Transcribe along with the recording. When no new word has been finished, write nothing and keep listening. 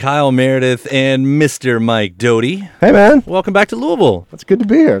Kyle Meredith and Mr. Mike Doughty. Hey, man. Welcome back to Louisville. It's good to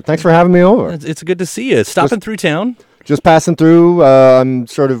be here. Thanks for having me over. It's good to see you. Stopping through town. Just passing through. I'm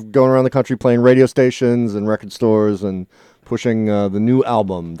sort of going around the country playing radio stations and record stores and pushing the new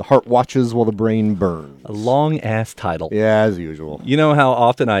album, The Heart Watches While the Brain Burns. A long-ass title. Yeah, as usual. You know how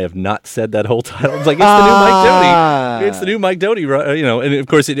often I have not said that whole title? It's like, it's the new Mike Doughty. It's the new Mike Doughty, right? And of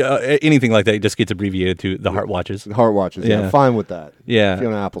course, anything like that just gets abbreviated to The Heart Watches. The Heart Watches, yeah. Fine with that. Yeah.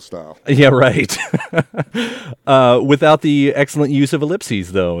 Fiona Apple style. Yeah, right. Without the excellent use of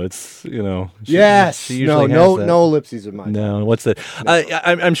ellipses, though. It's, Yes. She usually has that. No ellipses in my No, what's that?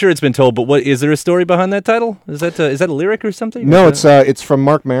 I'm sure it's been told, but what is there a story behind that title? Is that a lyric or something? No, it's from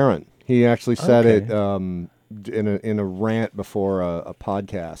Mark Maron. He actually said it in a rant before a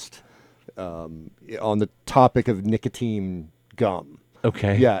podcast on the topic of nicotine gum.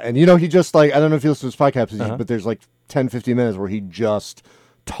 Okay. Yeah, and he just I don't know if you listen to his podcast, but there's 10, 15 minutes where he just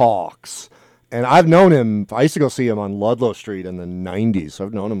talks. And I've known him. I used to go see him on Ludlow Street in the 90s, so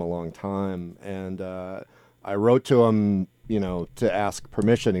I've known him a long time. And I wrote to him, to ask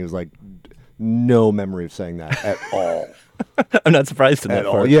permission. He was like, no memory of saying that at all. I'm not surprised at that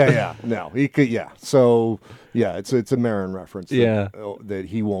all. part. Yeah. No, he could. Yeah. So yeah, it's a Marin reference. That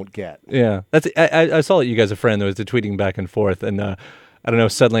he won't get. Yeah, that's. I saw that you guys are friends. There was the tweeting back and forth, and I don't know.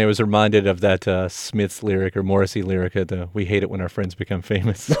 Suddenly, I was reminded of that Smith's lyric or Morrissey lyric. We hate it when our friends become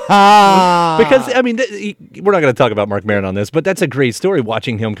famous. Because I mean, we're not going to talk about Mark Maron on this, but that's a great story.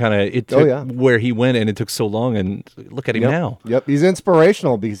 Watching him where he went, and it took so long, and look at him now. Yep, he's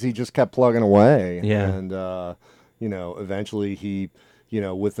inspirational because he just kept plugging away. Yeah, and eventually he,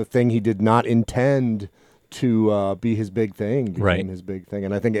 with the thing he did not intend to be his big thing, became his big thing.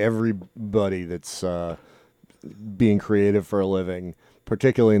 And I think everybody that's being creative for a living,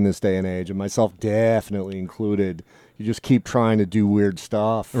 particularly in this day and age, and myself definitely included, you just keep trying to do weird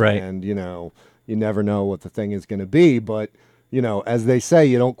stuff. Right. And, you never know what the thing is going to be. But, as they say,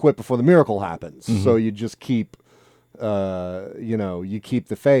 you don't quit before the miracle happens. Mm-hmm. So you just keep... you keep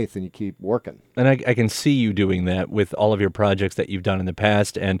the faith and you keep working. And I can see you doing that with all of your projects that you've done in the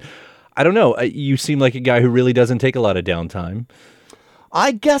past. And I don't know, you seem like a guy who really doesn't take a lot of downtime.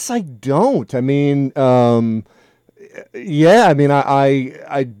 I guess I don't. I mean, I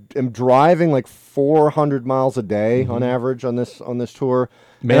am driving 400 miles a day on average on this tour.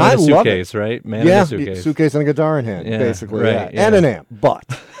 Man in a suitcase, right? Man in a suitcase. Suitcase and a guitar in hand, basically. Right, And an amp, but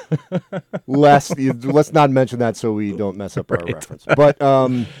let's not mention that so we don't mess up our reference. But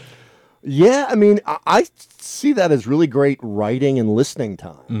I see that as really great writing and listening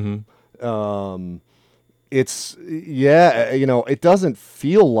time. Mm-hmm. It doesn't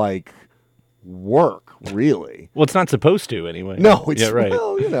feel like work, really. Well, it's not supposed to anyway. No, it's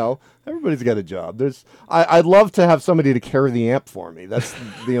well, everybody's got a job. I'd love to have somebody to carry the amp for me. That's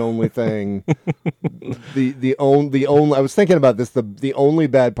the only thing. the only I was thinking about this. The only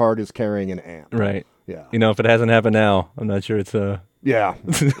bad part is carrying an amp. Right. Yeah. If it hasn't happened now, I'm not sure it's Yeah.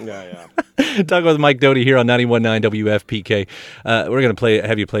 Talking with Mike Doughty here on 91.9 WFPK. We're going to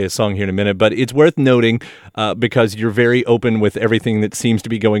have you play a song here in a minute, but it's worth noting because you're very open with everything that seems to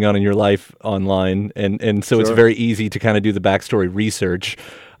be going on in your life online, and so it's very easy to kind of do the backstory research.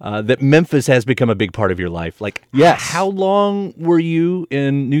 That Memphis has become a big part of your life. Yes. How long were you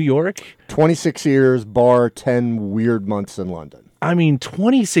in New York? 26 years, bar 10 weird months in London. I mean,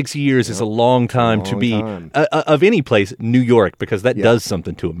 26 years is a long time to be of any place, New York, because that does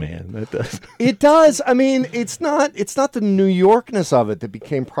something to a man. That does. It does. I mean, it's not the New Yorkness of it that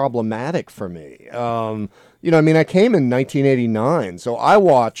became problematic for me. I came in 1989, so I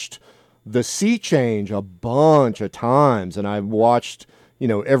watched the sea change a bunch of times, and I watched,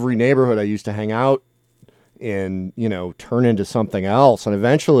 every neighborhood I used to hang out in, turn into something else, and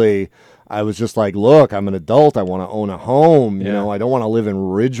eventually I was just like, look, I'm an adult. I want to own a home. I don't want to live in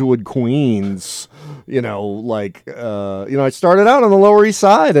Ridgewood, Queens. I started out on the Lower East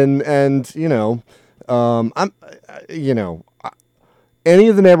Side, and any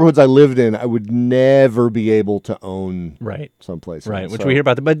of the neighborhoods I lived in, I would never be able to own someplace. Right, which we hear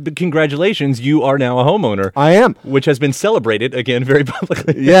about. But congratulations, you are now a homeowner. I am. Which has been celebrated, again, very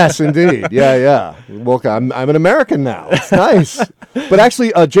publicly. Yes, indeed. Yeah. Well, I'm an American now. It's nice. But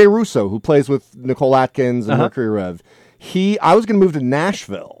actually, Jay Russo, who plays with Nicole Atkins and Mercury Rev, I was going to move to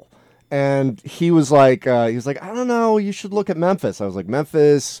Nashville. And he was like, I don't know, you should look at Memphis. I was like,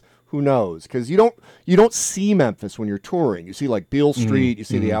 Memphis... Who knows? Because you don't see Memphis when you're touring. You see Beale Street, you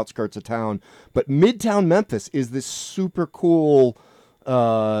see the outskirts of town. But Midtown Memphis is this super cool,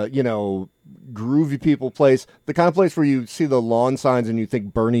 groovy people place. The kind of place where you see the lawn signs and you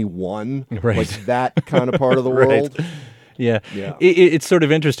think Bernie won. Right. Like that kind of part of the world. Yeah. Yeah. It's sort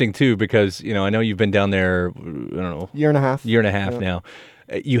of interesting, too, because, I know you've been down there, I don't know, Year and a half. Now.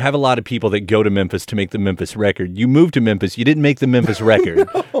 You have a lot of people that go to Memphis to make the Memphis record. You moved to Memphis. You didn't make the Memphis record.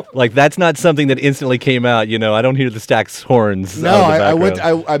 No. Like, that's not something that instantly came out. I don't hear the Stax horns. No, out of the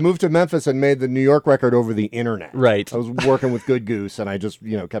background. I moved to Memphis and made the New York record over the internet. Right. I was working with Good Goose, and I just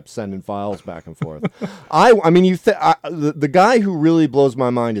kept sending files back and forth. The guy who really blows my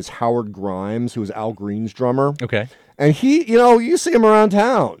mind is Howard Grimes, who was Al Green's drummer. Okay. And he, you see him around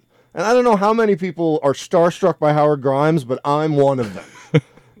town, and I don't know how many people are starstruck by Howard Grimes, but I'm one of them.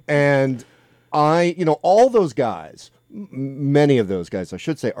 And all those guys, many of those guys, I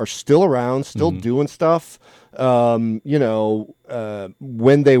should say, are still around, still doing stuff. When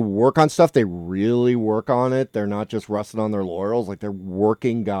they work on stuff, they really work on it. They're not just resting on their laurels. Like, they're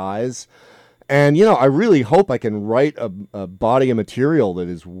working guys. And, I really hope I can write a body of material that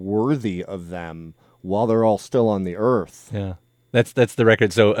is worthy of them while they're all still on the earth. Yeah. That's the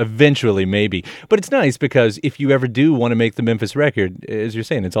record. So eventually, maybe. But it's nice because if you ever do want to make the Memphis record, as you're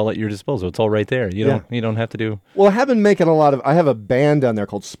saying, it's all at your disposal. It's all right there. You don't have to do. Well, I have been making I have a band down there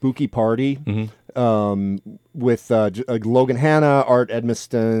called Spooky Party, with Logan Hanna, Art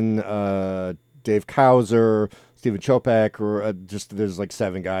Edmiston, Dave Kauser, Stephen Chopek, or there's like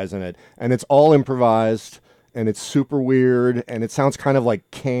 7 guys in it, and it's all improvised. And it's super weird, and it sounds kind of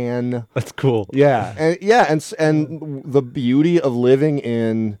like Can. That's cool. Yeah, and the beauty of living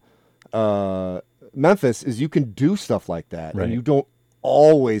in Memphis is you can do stuff like that, right. And you don't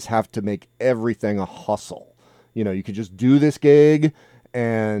always have to make everything a hustle. You could just do this gig,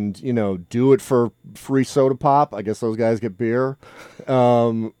 and do it for free soda pop. I guess those guys get beer,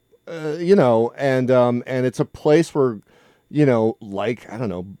 and it's a place where. Like, I don't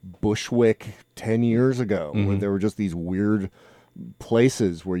know, Bushwick 10 years ago, where there were just these weird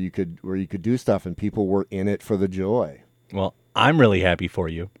places where you could do stuff, and people were in it for the joy. Well, I'm really happy for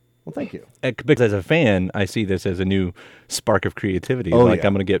you. Well, thank you. Because as a fan, I see this as a new spark of creativity. Oh, I'm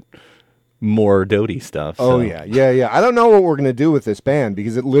going to get more Doughty stuff. So. Oh, yeah. I don't know what we're going to do with this band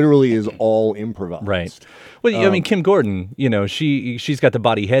because it literally is all improvised. Right. Well, Kim Gordon, she's got the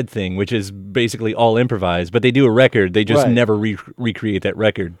body head thing, which is basically all improvised, but they do a record. They just never recreate that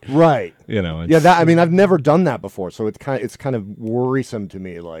record. Right. I've never done that before, so it's kind of worrisome to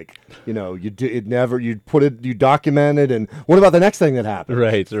me. Like, you document it, and what about the next thing that happens?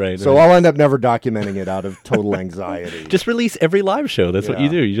 Right. So I'll end up never documenting it out of total anxiety. Just release every live show. That's what you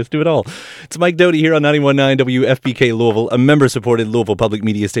do. You just do it all. It's Mike Doughty here on 91.9 WFPK Louisville, a member-supported Louisville public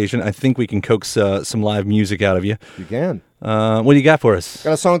media station. I think we can coax some live music out of you. You can. What do you got for us?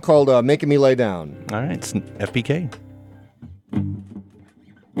 Got a song called Making Me Lay Down. All right, it's FPK.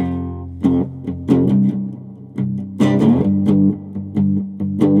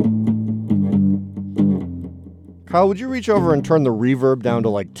 Kyle, would you reach over and turn the reverb down to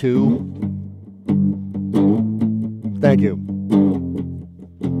like 2? Thank you.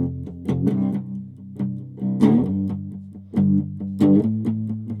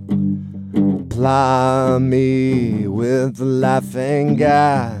 Ply me with the laughing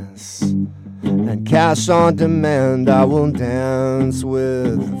gas and cash on demand. I will dance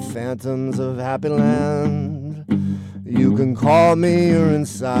with the phantoms of Happy Land. You can call me your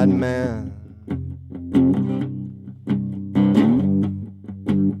inside man.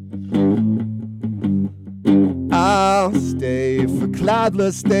 I'll stay for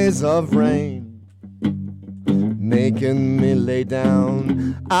cloudless days of rain, making me lay down.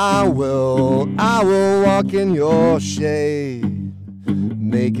 I will walk in your shade,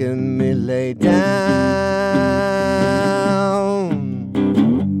 making me lay down,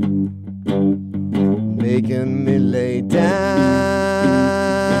 making me lay down.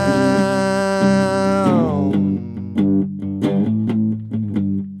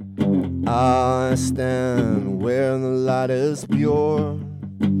 I stand where the light is pure,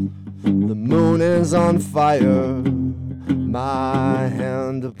 the moon is on fire, my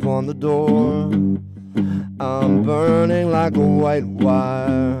hand upon the door, I'm burning like a white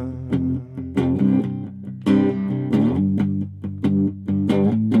wire.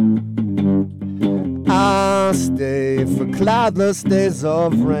 I'll stay for cloudless days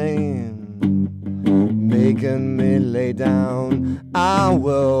of rain, making me lay down. I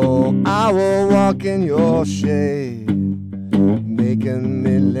will walk in your shade, making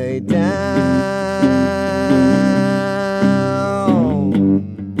me lay down,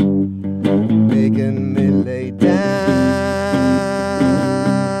 making me lay down.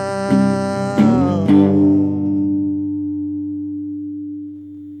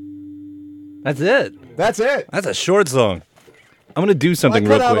 That's it. That's it. That's a short song. I'm gonna do something I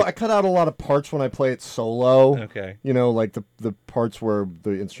real quick. I cut out a lot of parts when I play it solo. Okay. You know, like the parts where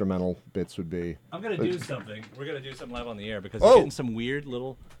the instrumental bits would be. I'm gonna do something. We're gonna do something live on the air because we're getting some weird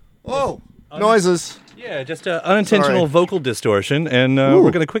little. Noises. Yeah, just unintentional vocal distortion, and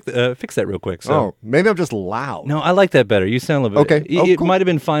we're gonna fix that real quick. So. Maybe I'm just loud. No, I like that better. You sound a little bit. Okay. It Cool. might have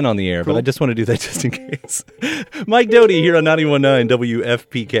been fine on the air, but I just want to do that just in case. Mike Doughty here on 91.9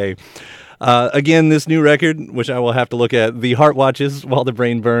 WFPK. Again, this new record, which I will have to look at, The Heart Watches While the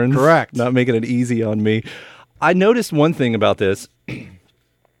Brain Burns. Correct. Not making it easy on me. I noticed one thing about this,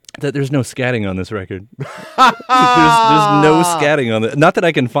 that there's no scatting on this record. there's no scatting on it. Not that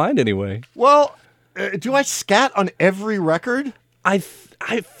I can find anyway. Well, do I scat on every record? I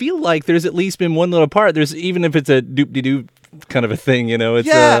feel like there's at least been one little part. There's, even if it's a doop-de-doo kind of a thing, you know. It's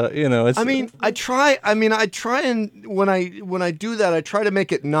it's. I mean, I try and when I do that, I try to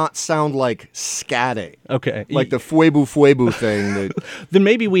make it not sound like scatting. Okay. Like the fuebu thing. That then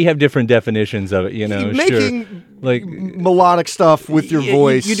maybe we have different definitions of it, you know. making like melodic stuff with your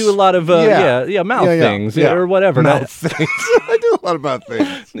voice. You do a lot of mouth things or whatever. Mouth things. I do a lot of mouth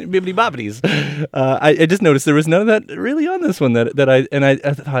things. Bibbidi bobbities. I just noticed there was none of that really on this one that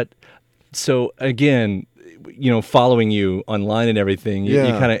I thought. So again, you know, following you online and everything, you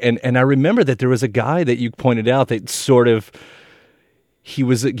kind of and I remember that there was a guy that you pointed out that sort of he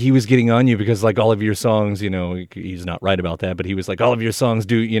was getting on you because like all of your songs, you know, he's not right about that, but he was like all of your songs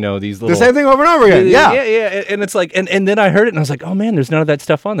do, you know, these little the same thing over and over again. Yeah, and it's like and then I heard it and I was like, oh man, there's none of that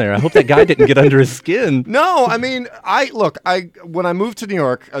stuff on there. I hope that guy didn't get under his skin. No, I mean, when I moved to New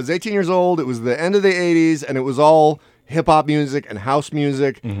York, I was 18 years old. It was the end of the 80s, and it was all hip-hop music and house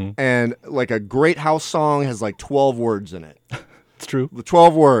music, and like a great house song has like 12 words in it. It's true. The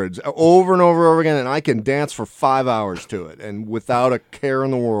 12 words over and over and over again, and I can dance for 5 hours to it and without a care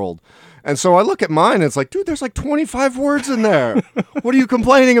in the world. And so I look at mine and it's like, dude, there's like 25 words in there. What are you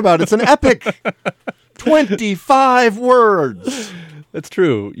complaining about? It's an epic. 25 words. That's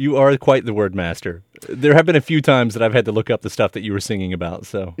true. You are quite the word master. There have been a few times that I've had to look up the stuff that you were singing about.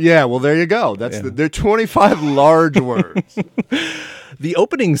 So yeah, well, there you go. They're 25 large words. The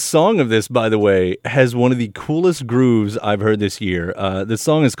opening song of this, by the way, has one of the coolest grooves I've heard this year. The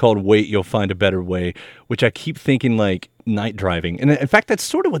song is called "Wait, You'll Find a Better Way," which I keep thinking like night driving. And in fact, that's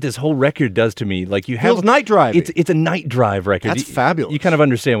sort of what this whole record does to me. Like you have feels night driving. It's a night drive record. That's fabulous. You kind of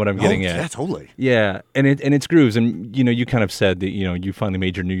understand what I'm getting at. Yeah, totally. Yeah, and it's grooves, and you know, you kind of said that you finally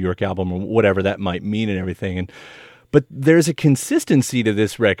made your New York album or whatever that might mean and everything, but there's a consistency to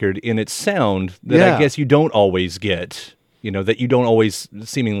this record in its sound that I guess you don't always get. You know, that you don't always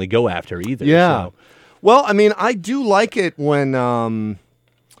seemingly go after either. Yeah. So. Well, I mean, I do like it when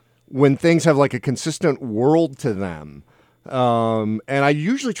things have like a consistent world to them. And I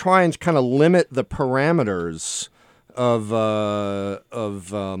usually try and kind of limit the parameters of the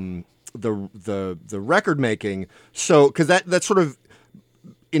record making. So, because that sort of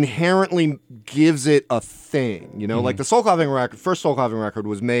inherently gives it a thing, you know, like the Soul Coughing record, first Soul Coughing record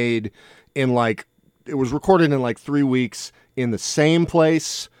was made in like, it was recorded in like 3 weeks in the same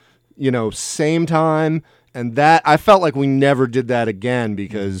place, you know, same time. And that I felt like we never did that again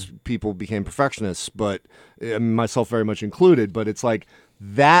because people became perfectionists, but myself very much included. But it's like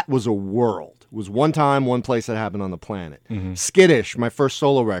that was a world. It was one time, one place that happened on the planet. Skittish, my first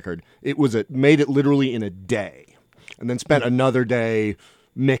solo record, made it literally in a day, and then spent another day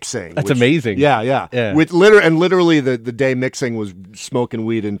mixing. That's amazing. Yeah. With literally the day mixing was smoking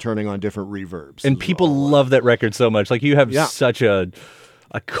weed and turning on different reverbs. And people love that record so much. Like you have such a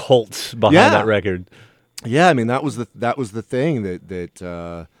cult behind that record. Yeah, I mean that was the thing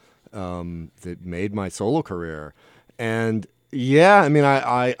that made my solo career. And yeah, I mean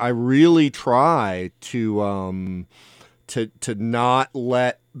I really try to not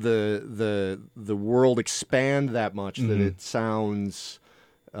let the world expand that much that it sounds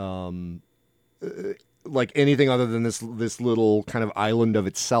like anything other than this little kind of island of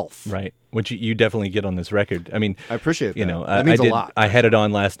itself. Right. Which you definitely get on this record. I mean, I appreciate that. You know, that means a lot. I had it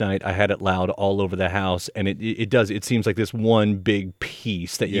on last night. I had it loud all over the house, and it seems like this one big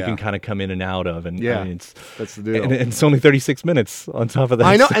piece that you can kind of come in and out of. And I mean, that's the deal. And it's only 36 minutes on top of that.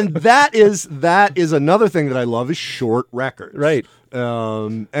 I know, and that is another thing that I love is short records. Right.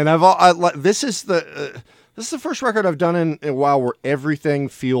 And this is the first record I've done in a while where everything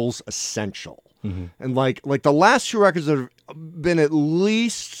feels essential. And like the last two records that have been at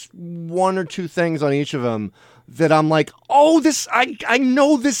least one or two things on each of them that I'm like, oh, this I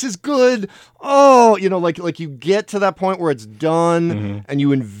know this is good. Oh, you know, like you get to that point where it's done and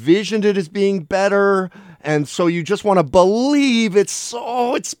you envisioned it as being better, And so you just want to believe it's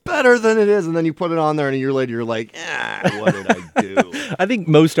better than it is. And then you put it on there and a year later you're like, what did I do? I think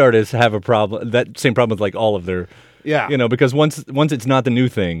most artists have a problem, that same problem with like all of their, because once it's not the new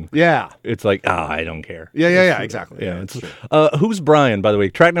thing, it's like, I don't care. Exactly. Who's Brian, by the way?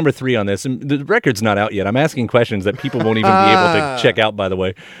 Track number 3 on this. And the record's not out yet. I'm asking questions that people won't even be able to check out, by the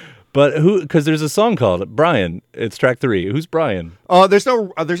way. But because there's a song called Brian. It's track 3. Who's Brian? There's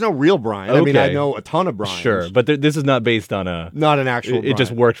no real Brian. Okay. I mean, I know a ton of Brians. Sure, but this is not based on not an actual. It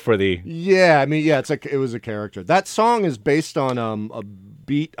just worked for the. Yeah, I mean, it was a character. That song is based on a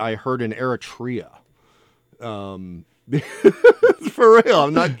beat I heard in Eritrea. For real,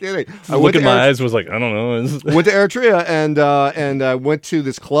 I'm not kidding. I look in my eyes was like, I don't know. Went to Eritrea and I went to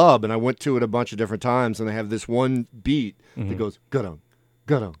this club and I went to it a bunch of different times and they have this one beat that goes gadong,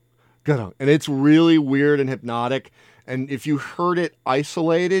 gadong, gadong, and it's really weird and hypnotic. And if you heard it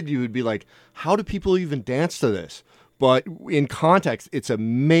isolated, you would be like, how do people even dance to this? But in context, it's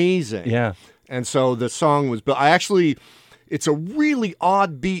amazing. Yeah. And so the song was, but it's a really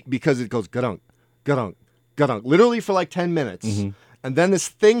odd beat because it goes gadong, gadong, gadong, literally for like 10 minutes. And then this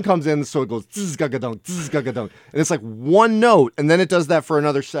thing comes in, so it goes zzz-ga-ga-dong, zzz-ga-ga-dong. And it's like one note, and then it does that for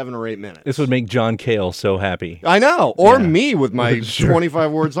another 7 or 8 minutes. This would make John Cale so happy. I know. Or me with my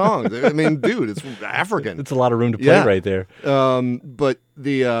 25-word songs. I mean, dude, it's African. It's a lot of room to play right there. But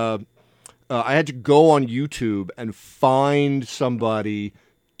I had to go on YouTube and find somebody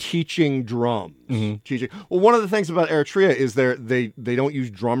teaching drums. Well, one of the things about Eritrea is they don't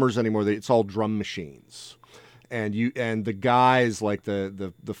use drummers anymore. It's all drum machines. And the guys, like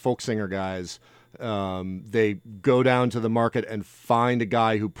the folk singer guys, they go down to the market and find a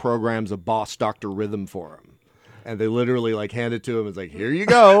guy who programs a Boss Doctor rhythm for him. And they literally like hand it to him. It's like, here you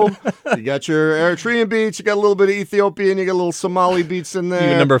go. You got your Eritrean beats. You got a little bit of Ethiopian. You got a little Somali beats in there.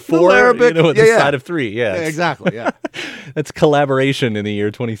 Even number 4, Arabic. The side of 3. Yeah, exactly. Yeah. That's collaboration in the year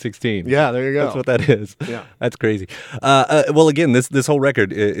 2016. Yeah, there you go. That's what that is. Yeah. That's crazy. Well, again, this whole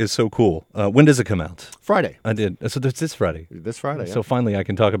record is so cool. When does it come out? Friday. I did. So it's this Friday. This Friday, So finally I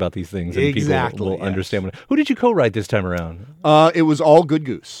can talk about these things and people will understand. Who did you co-write this time around? It was all Good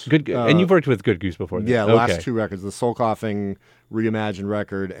Goose. And you've worked with Good Goose before. Yeah, last 2 records. The Soul Coughing Reimagined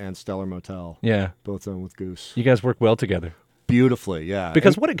record and Stellar Motel. Yeah. Both done with Goose. You guys work well together. Beautifully, yeah.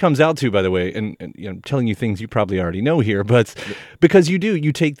 Because what it comes out to, by the way, and I'm telling you things you probably already know here, but because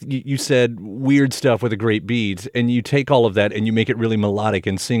you said weird stuff with a great beat, and you take all of that and you make it really melodic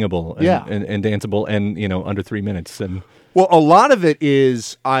and singable and danceable and, under 3 minutes. And well, a lot of it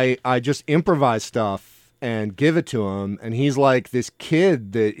is I just improvise stuff and give it to him, and he's like this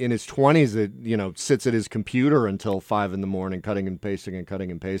kid that in his 20s that sits at his computer until 5 a.m. cutting and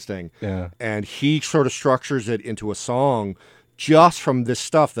pasting. Yeah. And he sort of structures it into a song just from this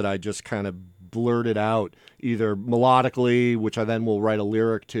stuff that I just kind of blurted out, either melodically, which I then will write a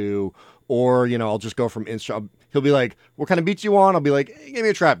lyric to, or I'll just go from he'll be like, what kind of beat do you want? I'll be like, hey, give me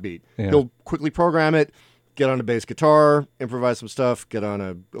a trap beat. He'll quickly program it, get on a bass guitar, improvise some stuff, get on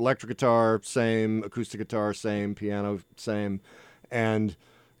a electric guitar, same, acoustic guitar, same, piano, same. And,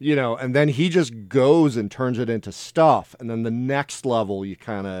 and then he just goes and turns it into stuff. And then the next level, you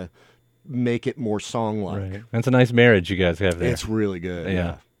kind of make it more song-like. Right. That's a nice marriage you guys have there. It's really good.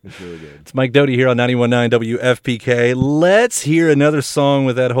 Yeah. It's really good. It's Mike Doughty here on 91.9 WFPK. Let's hear another song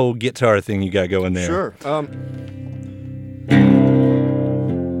with that whole guitar thing you got going there. Sure. Can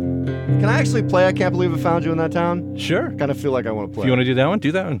I actually play I Can't Believe I Found You in That Town? Sure. I kind of feel like I want to play. If you want to do that one,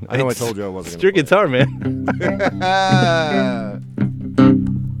 do that one. I know I told you I wasn't It's your guitar, man.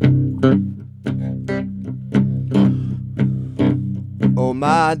 Oh,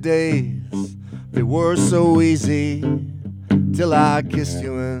 my days, they were so easy till I kissed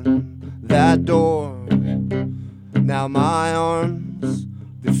you in that door. Now my arms,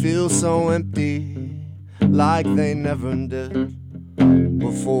 they feel so empty, like they never did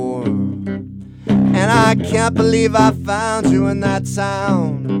before. And I can't believe I found you in that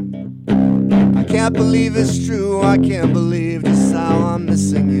town. I can't believe it's true, I can't believe just how I'm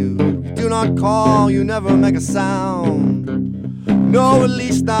missing you. You do not call, you never make a sound. No, at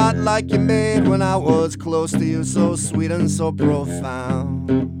least not like you made when I was close to you, so sweet and so profound.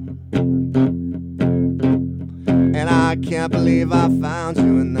 And I can't believe I found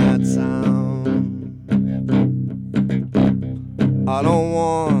you in that sound. I don't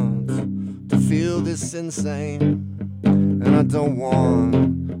want to feel this insane, and I don't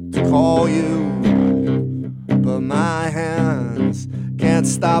want to call you, but my hands can't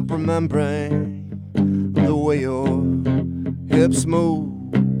stop remembering the way your hips move.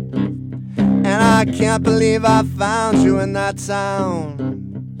 And I can't believe I found you in that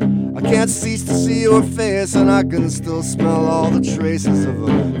town. I can't cease to see your face, and I can still smell all the traces of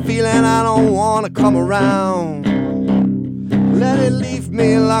a feeling I don't want to come around. Let it leave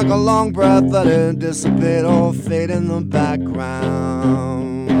me like a long breath, let it dissipate or fade in the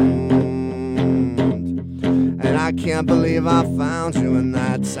background. And I can't believe I found you in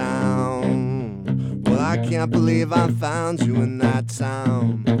that sound. Well, I can't believe I found you in that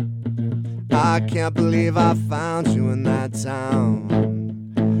sound. I can't believe I found you in that sound.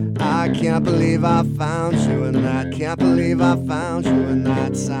 I can't believe I found you in that. Can't believe I found you in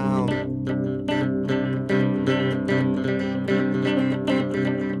that sound.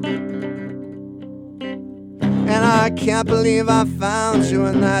 And I can't believe I found you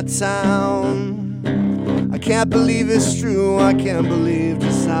in that sound. I can't believe it's true. I can't believe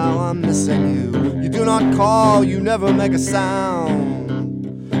just how I'm missing you. You do not call, you never make a sound.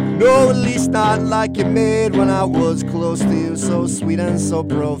 No, at least not like you made when I was close to you, so sweet and so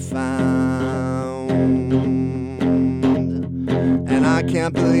profound. And I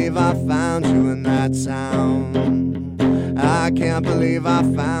can't believe I found you in that sound. I can't believe I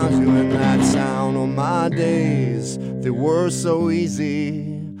found you in that sound. Oh, my days, they were so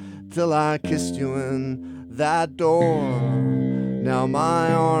easy till I kissed you in that door. Now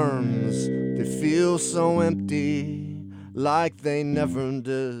my arms, they feel so empty, like they never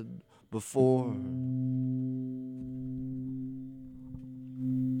did before.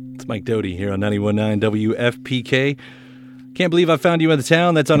 It's Mike Doughty here on 91.9 WFPK. Can't believe I found you in the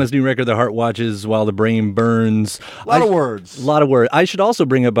town. That's on his new record, The Heart Watches While the Brain Burns. A lot of words. A lot of words. I should also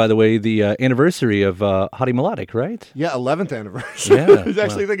bring up, by the way, the anniversary of Hottie Melodic, right? Yeah, 11th anniversary. Yeah, I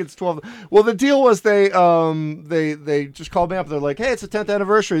actually think it's 12th. Well, the deal was they just called me up. They're like, hey, it's the 10th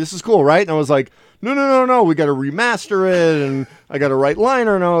anniversary. This is cool, right? And I was like, no. We got to remaster it, and I got to write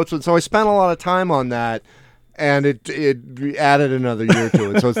liner notes. And so I spent a lot of time on that. And it added another year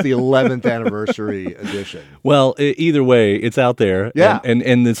to it, so it's the 11th anniversary edition. Well, either way, it's out there. Yeah,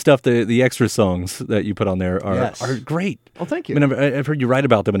 and the stuff, the extra songs that you put on there are great. Oh, thank you. I mean, I've heard you write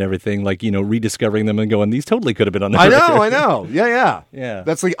about them and everything, like, rediscovering them and going, these totally could have been on there. I know. Yeah.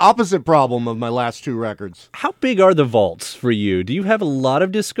 That's the opposite problem of my last two records. How big are the vaults for you? Do you have a lot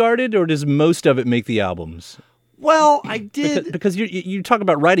of discarded, or does most of it make the albums? Well, I did because you talk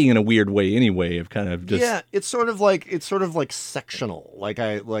about writing in a weird way anyway, of kind of just it's sort of like sectional. Like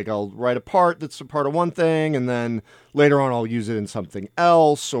I'll write a part that's a part of one thing, and then later on I'll use it in something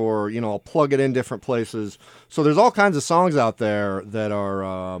else, or I'll plug it in different places. So there's all kinds of songs out there that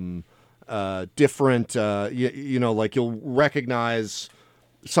are different. Like you'll recognize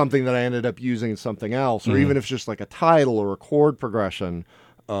something that I ended up using in something else, or even if it's just like a title or a chord progression.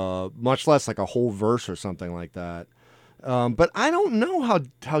 Much less like a whole verse or something like that. But I don't know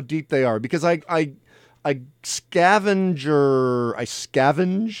how deep they are, because I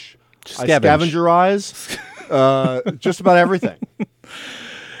scavengerize just about everything.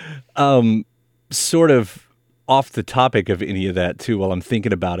 Sort of off the topic of any of that too, while I'm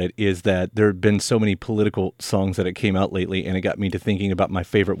thinking about it, is that there have been so many political songs that came out lately, and it got me to thinking about my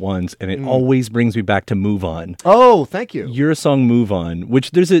favorite ones, and it always brings me back to Move On. Oh, thank you. Your song Move On,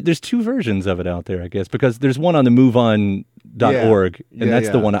 which there's two versions of it out there, I guess, because there's one on the moveon.org, and that's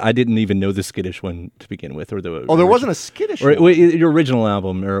the one. I didn't even know the skittish one to begin with, or the there wasn't a skittish one. Your original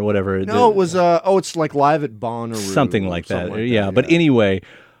album or whatever. No, it was it's like Live at Bonnaroo, something like that. Like yeah, that, but anyway,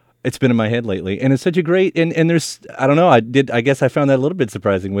 it's been in my head lately, and it's such a great, and there's, I don't know, I guess I found that a little bit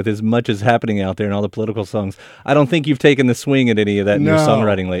surprising with as much as happening out there and all the political songs. I don't think you've taken the swing at any of that in your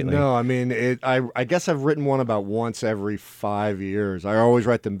songwriting lately. No, I mean, I guess I've written one about once every 5 years. I always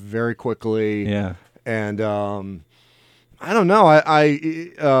write them very quickly. Yeah. And I don't know.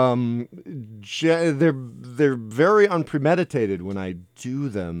 They're very unpremeditated when I do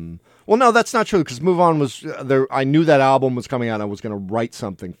them. Well, no, that's not true, because Move On was there. I knew that album was coming out, and I was going to write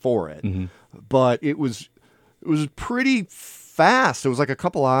something for it. Mm-hmm. But it was pretty fast. It was like a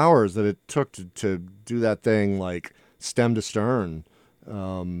couple hours that it took to do that thing, like stem to stern,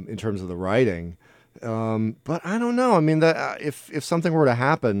 in terms of the writing. But I don't know. I mean, that if something were to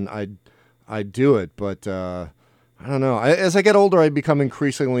happen, I'd do it. But I don't know. As I get older, I become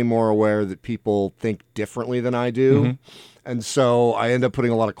increasingly more aware that people think differently than I do. Mm-hmm. And so I end up putting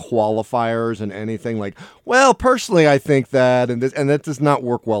a lot of qualifiers in anything, like, well, personally, I think that, and that does not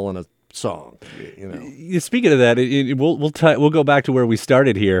work well in a song. Speaking of that, we'll go back to where we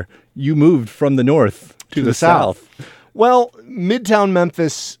started here. You moved from the north to the south. Well, Midtown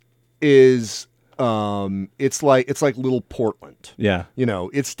Memphis is it's like little Portland. Yeah.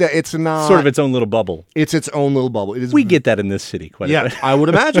 It's not sort of its own little bubble. It's its own little bubble. It is. We get that in this city quite a bit. Yeah, I would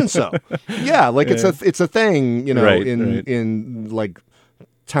imagine so. Yeah, like it's a thing, right, in like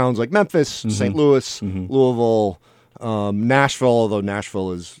towns like Memphis, St. Louis, Louisville, Nashville, although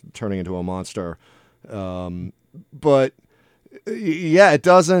Nashville is turning into a monster. But yeah, it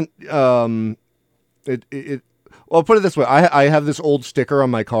doesn't. Well, I'll put it this way: I have this old sticker on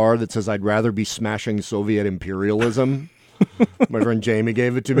my car that says "I'd rather be smashing Soviet imperialism." My friend Jamie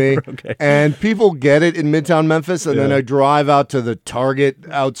gave it to me, Okay. and people get it in Midtown Memphis, and then I drive out to the Target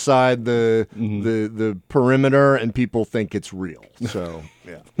outside the perimeter, and people think it's real. So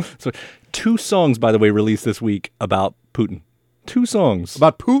yeah. So 2 songs, by the way, released this week about Putin. 2 songs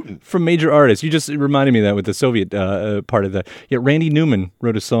About Putin. from major artists. You just reminded me of that with the Soviet part of that. Yeah, Randy Newman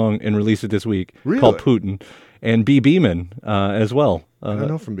wrote a song and released it this week called Putin, and B. Beeman as well. I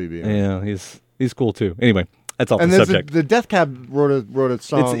know from BB. Yeah, he's cool too. Anyway. That's off And the there's subject. the Death Cab wrote a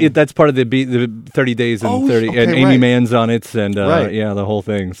song. That's part of the 30 Days and 30, okay, and Amy right. Mann's on it, and Right. yeah, the whole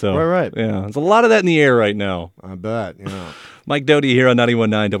thing. So Right. yeah, there's a lot of that in the air right now. I bet. Yeah. Mike Doughty here on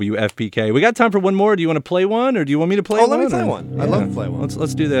 91.9 WFPK. We got time for one more. Do you want to play one, or do you want me to play one? Let me play or- one. I'd love to play one.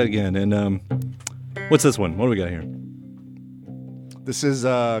 Let's do that again. And what's this one? What do we got here? This is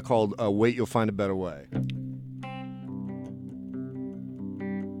called "Wait, You'll Find a Better Way."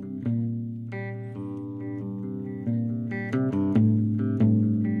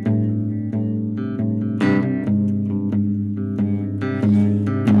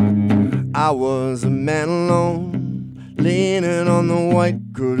 I was a man alone, leaning on the white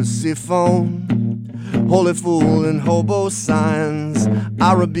courtesy phone. Holy fool and hobo signs,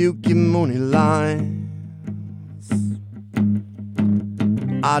 I rebuke your moony lines.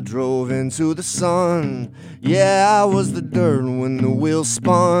 I drove into the sun, yeah, I was the dirt when the wheel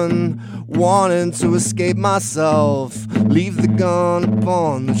spun. Wanting to escape myself, leave the gun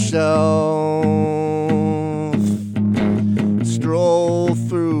upon the shelf. Stroll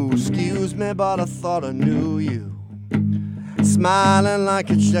through, excuse me, but I thought I knew you. Smiling like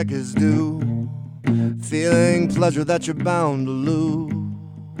a check is due, feeling pleasure that you're bound to lose.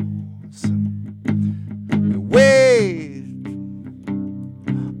 Wait,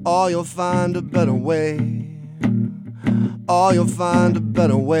 or you'll find a better way. Or you'll find a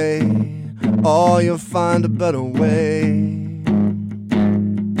better way. Or you'll find a better way.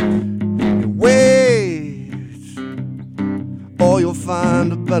 Wait, or you'll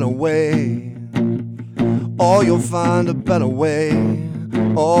find a better way. Or you'll find a better way.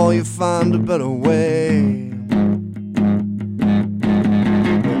 Or you'll find a better way.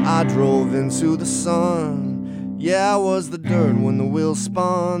 I drove into the sun. Yeah, I was the dirt when the wheel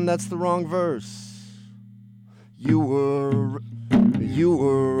spun. That's the wrong verse. You were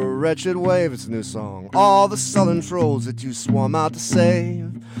a wretched wave. It's a new song. All the sullen trolls that you swarm out to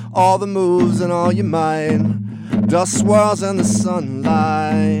save. All the moves and all your might. Dust swirls in the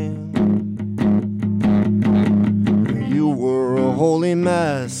sunlight. You were a holy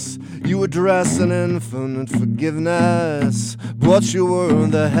mess. You address an infinite forgiveness. But you were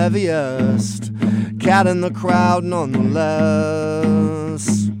the heaviest cat in the crowd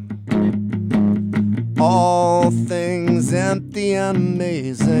nonetheless. All things empty and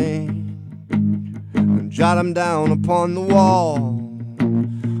amazing, and jot them down upon the wall,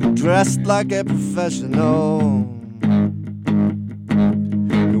 dressed like a professional.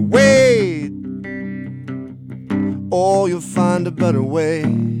 Wait, or you'll find a better way.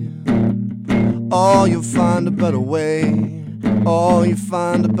 Or you'll find a better way. Or you'll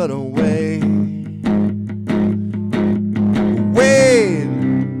find a better way. Wait,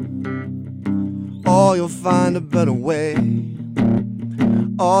 or you'll find a better way.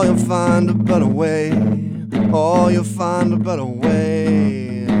 Or you'll find a better way. Or you'll find a better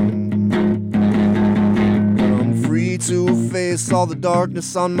way. I'm free to face all the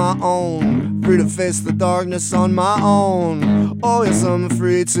darkness on my own. Free to face the darkness on my own. Oh yes, I'm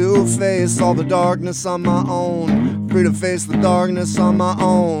free to face all the darkness on my own. Free to face the darkness on my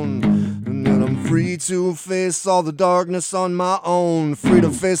own. And then I'm free to face all the darkness on my own. Free to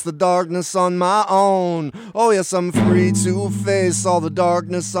face the darkness on my own. Oh yes, I'm free to face all the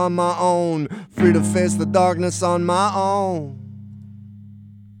darkness on my own. Free to face the darkness on my own.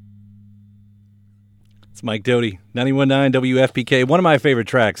 It's Mike Doughty, 91.9 WFPK. One of my favorite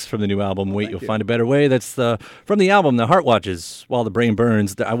tracks from the new album, Wait, You'll Find a Better Way. That's from the album, The Heart Watches, While the Brain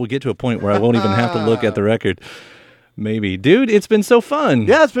Burns. I will get to a point where I won't even have to look at the record. Maybe. Dude, it's been so fun.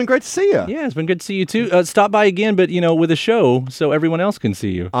 Yeah, it's been great to see you. Yeah, it's been good to see you too. Stop by again, but, with a show so everyone else can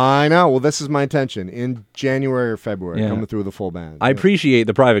see you. I know. Well, this is my intention. In January or February, Yeah. coming through with the full band. I appreciate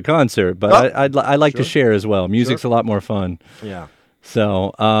the private concert, but I like to share as well. Music's a lot more fun. Yeah.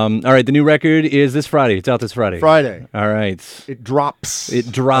 So, all right, the new record is this Friday. It's out this Friday. Friday. All right. It drops.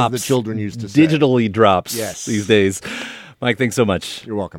 It drops. As the children used to say. Digitally drops Yes. these days. Mike, thanks so much. You're welcome.